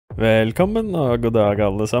Velkommen og god dag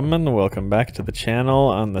alle sammen. Welcome back to the channel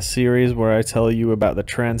on the series where I tell you about the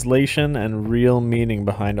translation and real meaning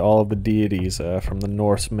behind all of the deities from the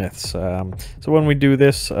Norse myths. So when we do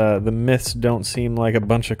this, the myths don't seem like a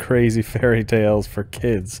bunch of crazy fairy tales for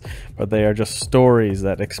kids, but they are just stories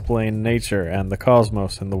that explain nature and the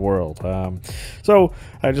cosmos in the world. So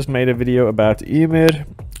I just made a video about Ymir,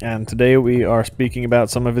 and today we are speaking about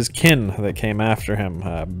some of his kin that came after him.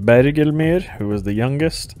 Bergelmir, who was the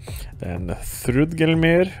youngest, then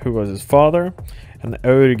Þrúðgelmir, who was his father, and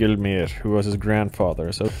Aurgelmir, who was his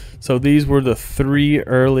grandfather. So these were the three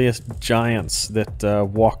earliest giants that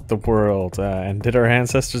walked the world. And did our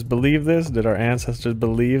ancestors believe this? Did our ancestors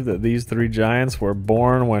believe that these three giants were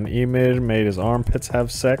born when Ymir made his armpits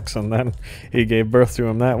have sex, and then he gave birth to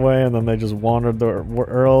him that way, and then they just wandered the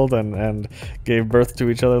world and gave birth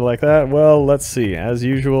to each other like that? Well, let's see. As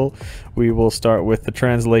usual, we will start with the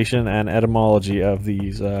translation and etymology of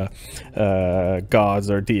these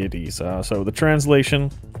gods or deities. So the translation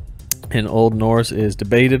in Old Norse is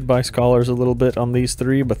debated by scholars a little bit on these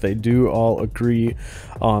three, but they do all agree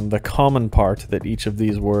on the common part that each of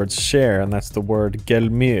these words share, and that's the word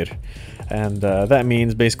gelmir. And that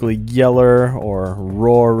means basically yeller or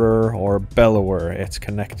roarer or bellower. It's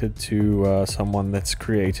connected to someone that's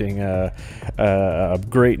creating a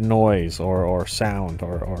great noise or sound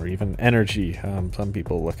or even energy. Some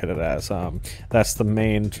people look at it as. That's the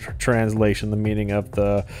main translation, the meaning of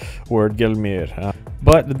the word gelmir.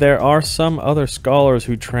 But there are some other scholars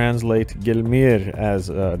who translate gelmir as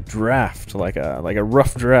a draft, like a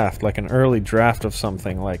rough draft, like an early draft of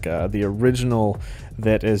something, like the original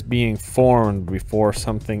that is being formed before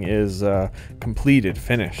something is completed,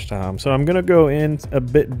 finished. So I'm gonna go in a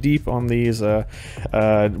bit deep on these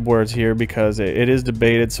words here because it is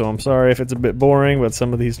debated. So I'm sorry if it's a bit boring, but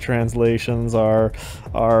some of these translations are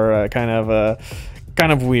kind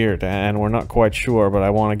of weird, and we're not quite sure, but I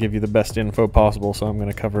want to give you the best info possible, so I'm going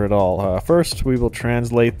to cover it all. First, we will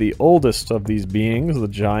translate the oldest of these beings, the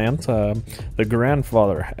giant, the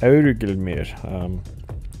grandfather, Aurgelmir.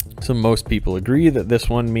 So most people agree that this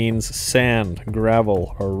one means sand,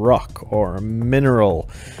 gravel, or rock, or mineral.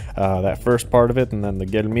 That first part of it, and then the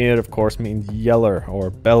gelmir, of course, means yeller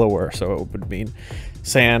or bellower, so it would mean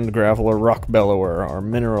sand, gravel, or rock bellower, or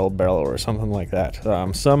mineral bellower, something like that.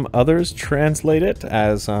 Some others translate it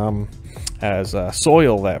as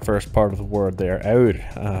soil, that first part of the word there, aur,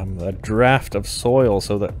 a draft of soil,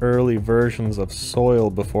 so the early versions of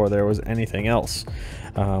soil before there was anything else.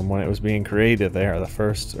 When it was being created there, the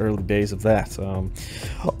first early days of that.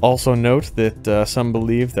 Also note that some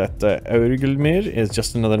believe that Aurgelmir is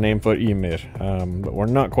just another name for Ymir, but we're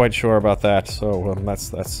not quite sure about that, so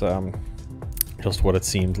that's just what it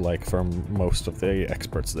seemed like from most of the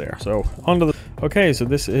experts there. So on to the... Okay, so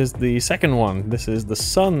this is the second one. This is the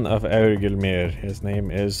son of Aurgelmir. His name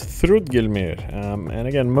is Þrúðgelmir. And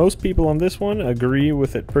again, most people on this one agree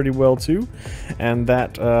with it pretty well too. And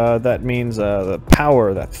that means the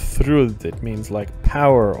power, that thrud, it means like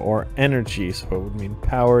power or energy. So it would mean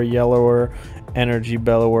power yellower, energy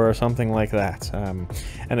bellower, or something like that.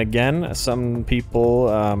 And again, some people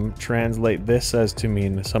translate this as to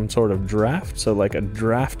mean some sort of draft, so like a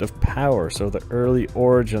draft of power, so the early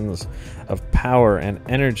origins of power and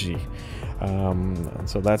energy.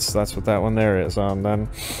 So that's what that one there is.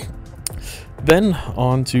 Then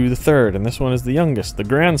on to the third, and this one is the youngest, the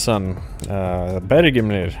grandson,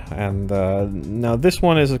 Bergelmir. And now this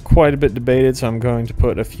one is quite a bit debated, so I'm going to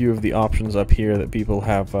put a few of the options up here that people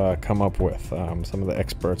have come up with, some of the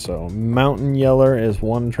experts. So mountain yeller is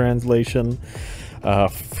one translation.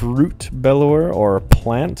 Fruit bellower or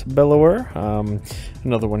plant bellower.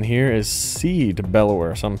 Another one here is seed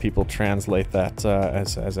bellower. Some people translate that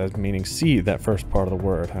as meaning seed, that first part of the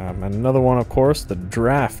word. And another one, of course, the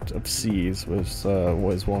draft of seeds was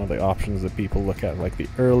one of the options that people look at, like the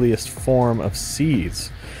earliest form of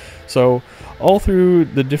seeds. So all through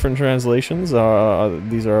the different translations,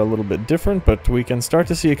 these are a little bit different, but we can start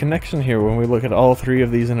to see a connection here when we look at all three of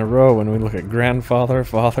these in a row, when we look at grandfather,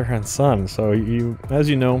 father, and son. So as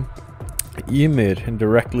you know, Ymir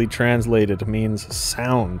directly translated means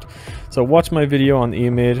sound. So watch my video on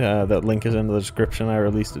Ymir, that link is in the description. I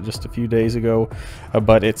released it just a few days ago,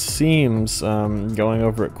 but it seems, going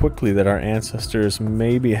over it quickly, that our ancestors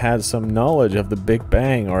maybe had some knowledge of the Big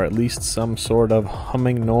Bang, or at least some sort of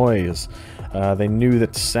humming noise. They knew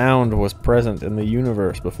that sound was present in the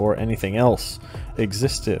universe before anything else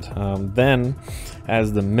existed. Then,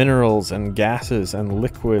 as the minerals and gases and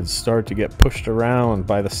liquids start to get pushed around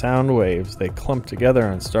by the sound waves, they clump together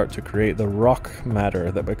and start to create the rock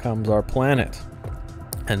matter that becomes our planet.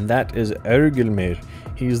 And that is Aurgelmir.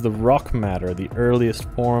 He's the rock matter, the earliest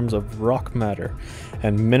forms of rock matter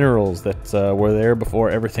and minerals that were there before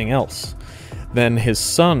everything else. Then his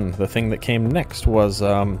son, the thing that came next, was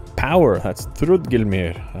power. That's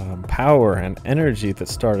Þrúðgelmir, power and energy that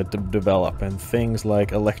started to develop, and things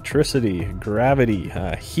like electricity, gravity,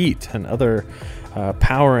 heat, and other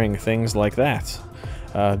powering things like that.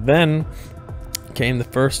 Then came the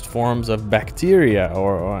first forms of bacteria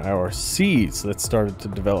or seeds that started to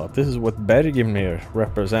develop. This is what Bergelmir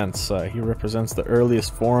represents. He represents the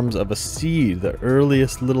earliest forms of a seed, the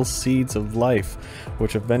earliest little seeds of life,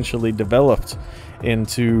 which eventually developed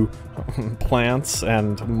into plants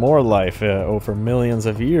and more life over millions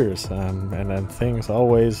of years, and then things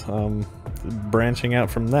always branching out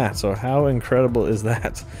from that. So how incredible is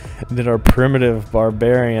that? Did our primitive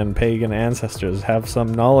barbarian pagan ancestors have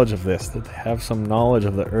some knowledge of this? Did they have some knowledge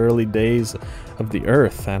of the early days of the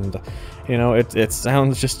earth? And you know, it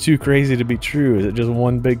sounds just too crazy to be true. Is it just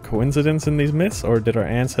one big coincidence in these myths, or did our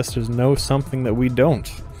ancestors know something that we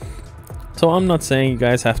don't? So I'm not saying you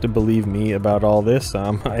guys have to believe me about all this.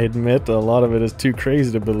 I admit a lot of it is too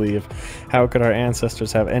crazy to believe. How could our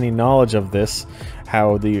ancestors have any knowledge of this?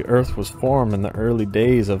 How the earth was formed in the early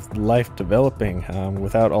days of life developing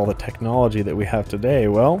without all the technology that we have today?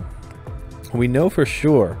 Well, we know for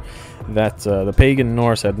sure that the pagan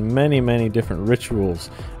Norse had many different rituals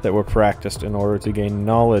that were practiced in order to gain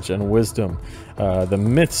knowledge and wisdom. The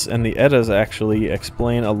myths and the Eddas actually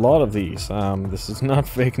explain a lot of these. This is not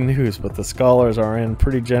fake news, but the scholars are in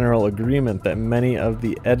pretty general agreement that many of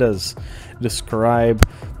the Eddas describe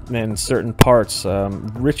in certain parts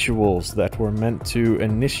rituals that were meant to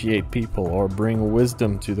initiate people or bring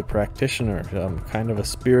wisdom to the practitioner, kind of a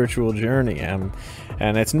spiritual journey, and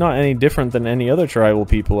it's not any different than any other tribal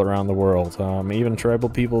people around the world. Even tribal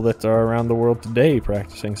people that are around the world today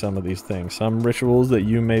practicing some of these things. Some rituals that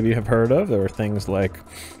you maybe have heard of, there are things like,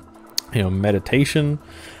 you know, meditation,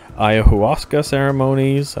 ayahuasca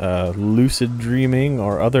ceremonies, lucid dreaming,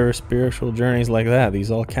 or other spiritual journeys like that.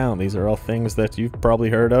 These all count. These are all things that you've probably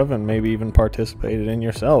heard of and maybe even participated in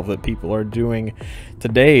yourself, that people are doing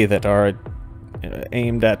today that are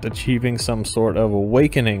aimed at achieving some sort of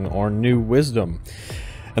awakening or new wisdom.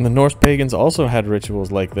 And the Norse pagans also had rituals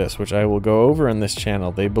like this, which I will go over in this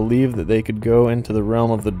channel. They believed that they could go into the realm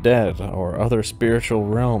of the dead, or other spiritual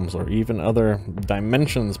realms, or even other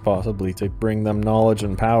dimensions possibly, to bring them knowledge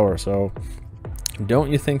and power. So don't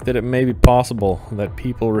you think that it may be possible that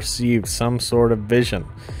people received some sort of vision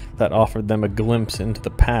that offered them a glimpse into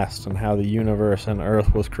the past and how the universe and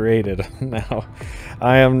Earth was created? Now,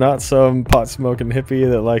 I am not some pot-smoking hippie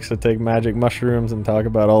that likes to take magic mushrooms and talk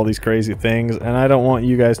about all these crazy things, and I don't want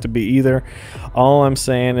you guys to be either. All I'm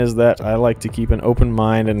saying is that I like to keep an open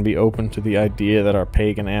mind and be open to the idea that our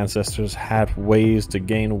pagan ancestors had ways to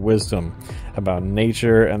gain wisdom about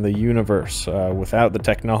nature and the universe without the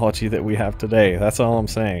technology that we have today. That's all I'm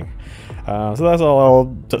saying. So that's all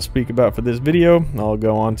I'll speak about for this video. I'll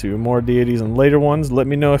go on to more deities and later ones. Let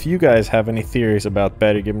me know if you guys have any theories about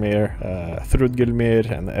Bergelmir,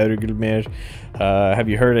 Þrúðgelmir, and the Aurgelmir. Have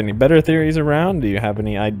you heard any better theories around? Do you have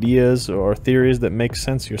any ideas or theories that make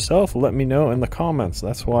sense yourself? Let me know in the comments.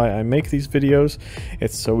 That's why I make these videos.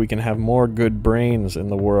 It's so we can have more good brains in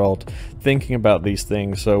the world thinking about these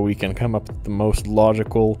things, so we can come up with the most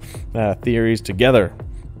logical theories together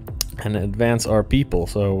and advance our people.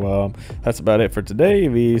 So that's about it for today.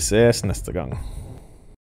 Vi ses nästa gång.